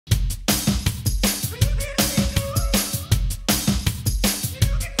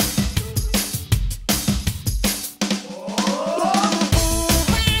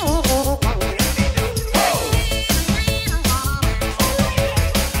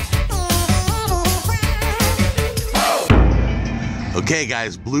Okay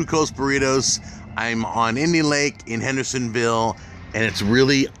guys, Blue Coast Burritos. I'm on Indian Lake in Hendersonville, and it's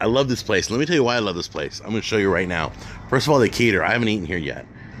really, I love this place. Let me tell you why I love this place. I'm gonna show you right now. First of all, they cater. I haven't eaten here yet.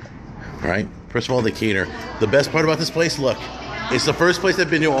 All right, first of all, they cater. The best part about this place, look, it's the first place I've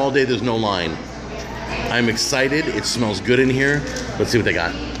been to all day. There's no line. I'm excited. It smells good in here. Let's see what they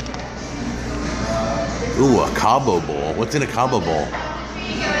got. Ooh, a Cabo bowl. What's in a Cabo bowl?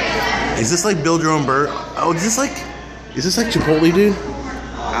 Is this like build your own burger? Oh, is this like Chipotle, dude?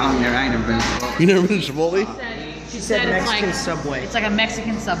 I ain't never been to Chipotle. You never been to Chipotle? She said Mexican Subway. It's like a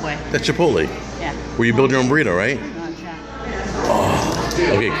Mexican Subway. That's Chipotle. Yeah. Where you build your own burrito, right? Gotcha.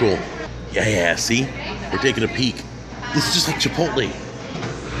 Oh, okay, cool. Yeah, see? We're taking a peek. This is just like Chipotle.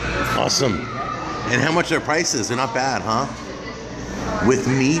 Awesome. And how much their prices? They're not bad, huh? With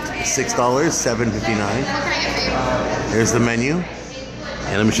meat, $6, $7.59. There's the menu.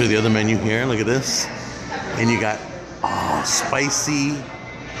 And let me show you the other menu here. Look at this. And you got, spicy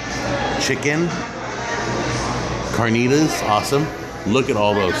chicken. Carnitas, awesome. Look at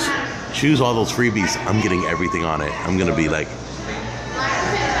all those. Choose all those freebies. I'm getting everything on it. I'm gonna be like.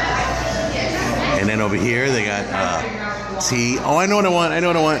 And then over here they got tea. Oh, I know what I want.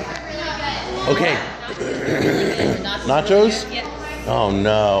 Okay. Nachos? Yep. Oh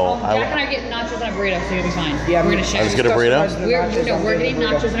no. Jack and I are getting nachos and a burrito, so you'll be fine. Yeah, we're gonna share. I just get a burrito? We're getting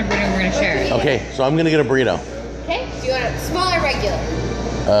nachos and a burrito and we're gonna share. Okay, so I'm gonna get a burrito. Okay, do you want it small or regular?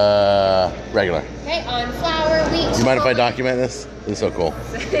 Regular. Okay, on flour, wheat. You mind if I document this? This is so cool.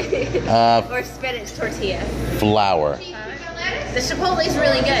 Or spinach tortilla. Flour. The Chipotle is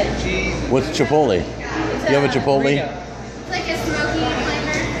really good. What's Chipotle? You have a Chipotle? It's like a smoky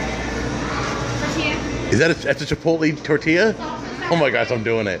flavor tortilla. Is that that's a Chipotle tortilla? Oh my gosh, I'm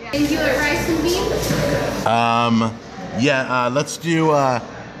doing it. And do you want rice and beans? Yeah, let's do,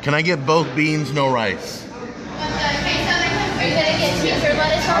 can I get both beans, no rice? Are you gonna get cheese or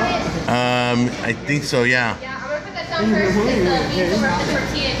lettuce on it? I think so, yeah. Yeah, I'm gonna put that down first because the beans will rub the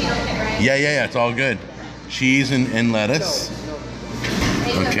tortilla if you don't get rice. Yeah, it's all good. Cheese and lettuce.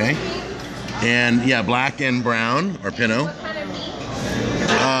 Okay. And yeah, black and brown, or Pinot. What kind of meat?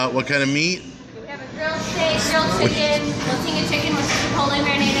 What kind of meat? We have a grilled steak, grilled chicken, Latina chicken with chipotle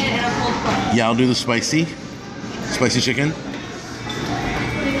marinated, and a pulled pork. Yeah, I'll do the spicy chicken.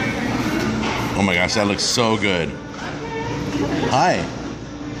 Oh my gosh, that looks so good. Hi.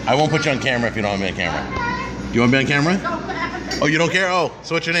 I won't put you on camera if you don't want me on camera. Do you want me on camera? Oh, you don't care? Oh,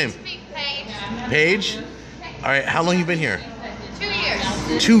 so what's your name? Paige? All right, how long you been here? 2 years.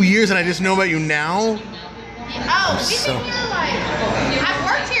 2 years, and I just know about you now? Oh, we've been here like, I've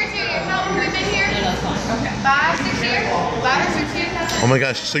worked here 2 years. How long have we been here? 5, 6 years? 5 or 6 years? Oh my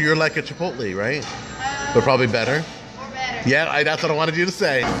gosh, so you're like a Chipotle, right? But probably better? Or better. Yeah, that's what I wanted you to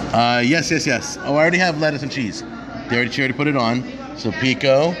say. Yes. Oh, I already have lettuce and cheese. She already put it on. So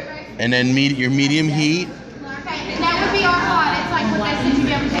pico, and then your medium heat. Okay, and that would be our hot. It's like what they said you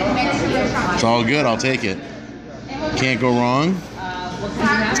get with Mexican restaurant. It's all good, I'll take it. Can't go wrong.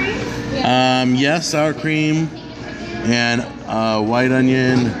 Sour cream? Yes, sour cream, and white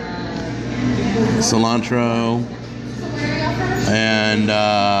onion, cilantro, and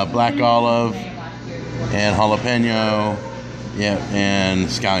black olive, and jalapeno, yeah, and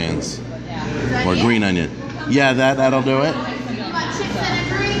scallions, or green onion. Yeah, that'll do it. You want chips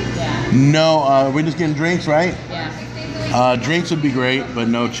and a drink? No, we're just getting drinks, right? Yeah. Drinks would be great, but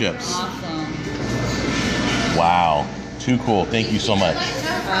no chips. Awesome. Wow, too cool. Thank you so much.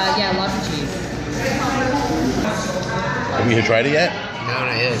 Yeah, lots of cheese. Have you tried it yet? No,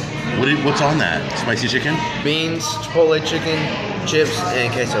 not yet. What's on that? Spicy chicken? Beans, Chipotle chicken, chips,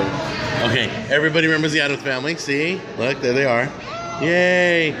 and queso. Okay, everybody remembers the Adams family. See? Look, there they are.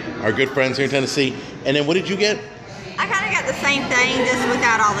 Yay! Our good friends here in Tennessee. And then what did you get? I kind of got the same thing, just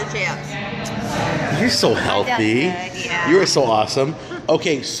without all the chips. You're so healthy. Good, yeah. You are so awesome.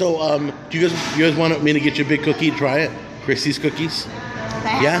 Okay, so do you guys want me to get you a big cookie? Try it? Christie's cookies? They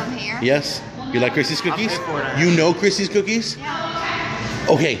have them here. Yes. You like Christie's cookies? pay for it. You know Christie's cookies? Yeah.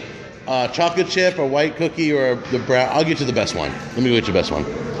 Okay. Chocolate chip or white cookie or the brown. I'll get you the best one. Let me get you the best one.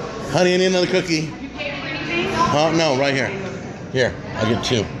 Honey, I need another cookie. You paid for anything? Oh, no, right here. Here, I'll get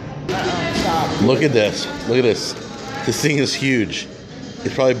 2. Look at this. Look at this. This thing is huge.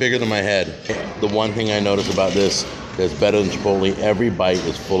 It's probably bigger than my head. The one thing I notice about this that's better than Chipotle, every bite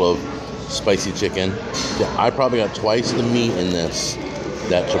is full of spicy chicken. I probably got twice the meat in this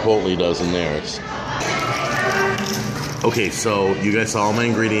that Chipotle does in theirs. Okay, so you guys saw all my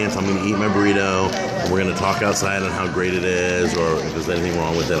ingredients. I'm gonna eat my burrito. We're gonna talk outside on how great it is, or if there's anything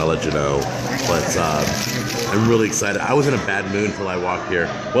wrong with it, I'll let you know. But I'm really excited. I was in a bad mood until I walked here.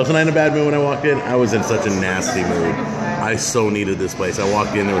 Wasn't I in a bad mood when I walked in? I was in such a nasty mood. I so needed this place. I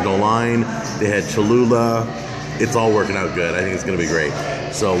walked in, there was no line. They had Cholula. It's all working out good. I think it's going to be great.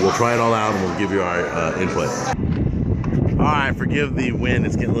 So we'll try it all out and we'll give you our input. All right, forgive the wind.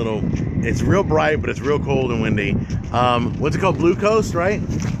 It's getting a little, it's real bright, but it's real cold and windy. What's it called? Blue Coast, right?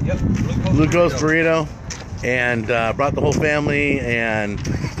 Yep. Blue Coast Burrito. And brought the whole family, and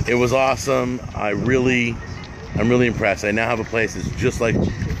it was awesome. I'm really impressed. I now have a place that's just like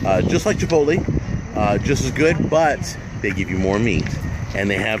Chipotle, just as good, but they give you more meat, and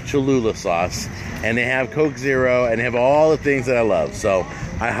they have Cholula sauce, and they have Coke Zero, and they have all the things that I love. So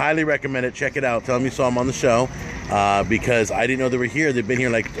I highly recommend it. Check it out. Tell them you saw them on the show, because I didn't know they were here. They've been here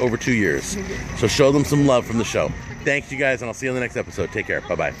like over 2 years. So show them some love from the show. Thanks, you guys, and I'll see you on the next episode. Take care.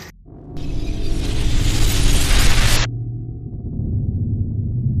 Bye-bye.